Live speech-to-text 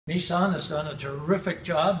Nissan has done a terrific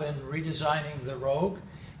job in redesigning the Rogue,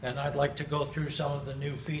 and I'd like to go through some of the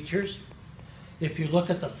new features. If you look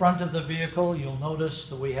at the front of the vehicle, you'll notice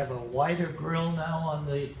that we have a wider grille now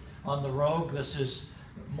on the Rogue. This is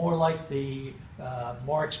more like the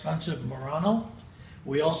more expensive Murano.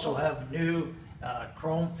 We also have new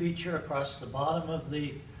chrome feature across the bottom of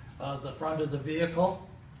the front of the vehicle.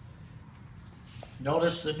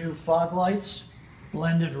 Notice the new fog lights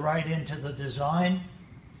blended right into the design.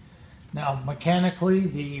 Now, mechanically,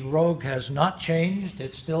 the Rogue has not changed.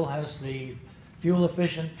 It still has the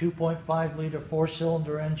fuel-efficient 2.5 liter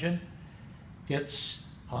four-cylinder engine. Gets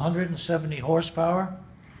 170 horsepower,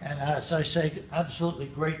 and as I say, absolutely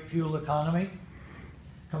great fuel economy.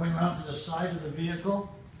 Coming around to the side of the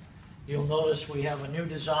vehicle, you'll notice we have a new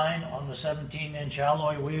design on the 17-inch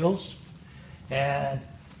alloy wheels. And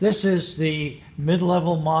this is the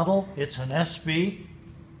mid-level model. It's an SB.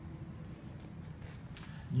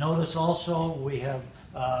 Notice also we have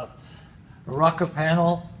a rocker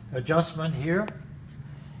panel adjustment here.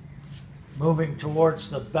 Moving towards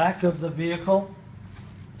the back of the vehicle,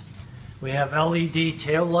 we have LED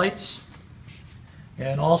tail lights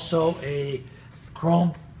and also a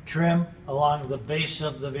chrome trim along the base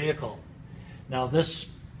of the vehicle. Now, this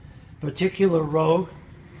particular Rogue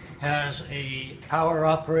has a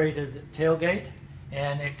power-operated tailgate,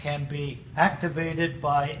 and it can be activated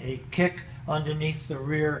by a kick underneath the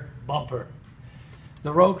rear bumper.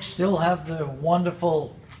 The Rogues still have the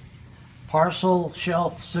wonderful parcel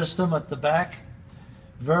shelf system at the back.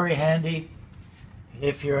 Very handy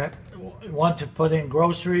if you want to put in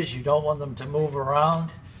groceries, you don't want them to move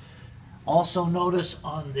around. Also notice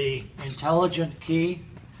on the intelligent key,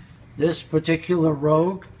 this particular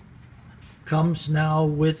Rogue comes now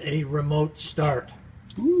with a remote start.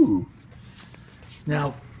 Ooh.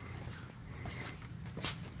 Now,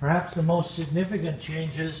 perhaps the most significant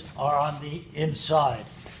changes are on the inside.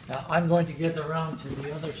 Now, I'm going to get around to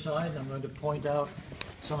the other side. I'm going to point out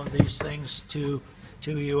some of these things to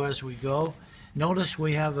you as we go. Notice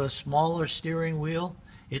we have a smaller steering wheel.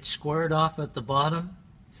 It's squared off at the bottom.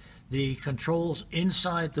 The controls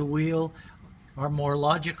inside the wheel are more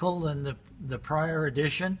logical than the prior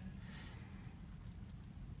edition.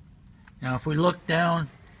 Now, if we look down,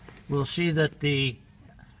 we'll see that the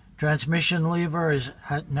transmission lever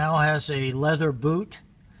now has a leather boot,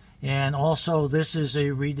 and also this is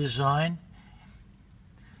a redesign.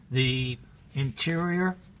 The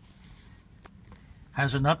interior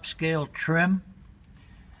has an upscale trim,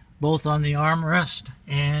 both on the armrest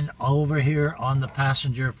and over here on the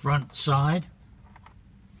passenger front side.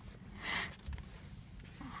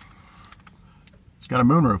 It's got a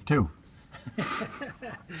moonroof too.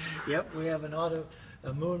 Yep, we have a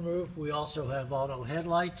moonroof. We also have auto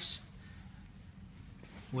headlights.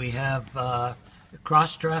 We have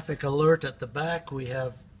cross-traffic alert at the back. We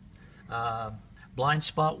have blind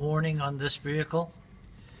spot warning on this vehicle.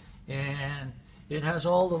 And it has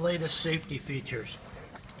all the latest safety features.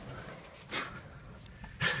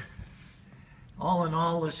 All in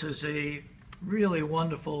all, this is a really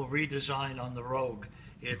wonderful redesign on the Rogue.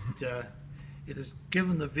 It has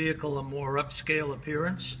given the vehicle a more upscale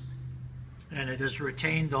appearance, and it has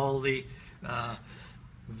retained all the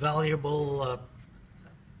valuable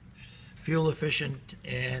fuel-efficient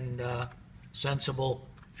and sensible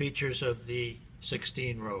features of the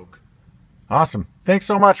 16 Rogue. Awesome. Thanks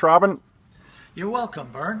so much, Robin. You're welcome,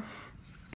 Vern.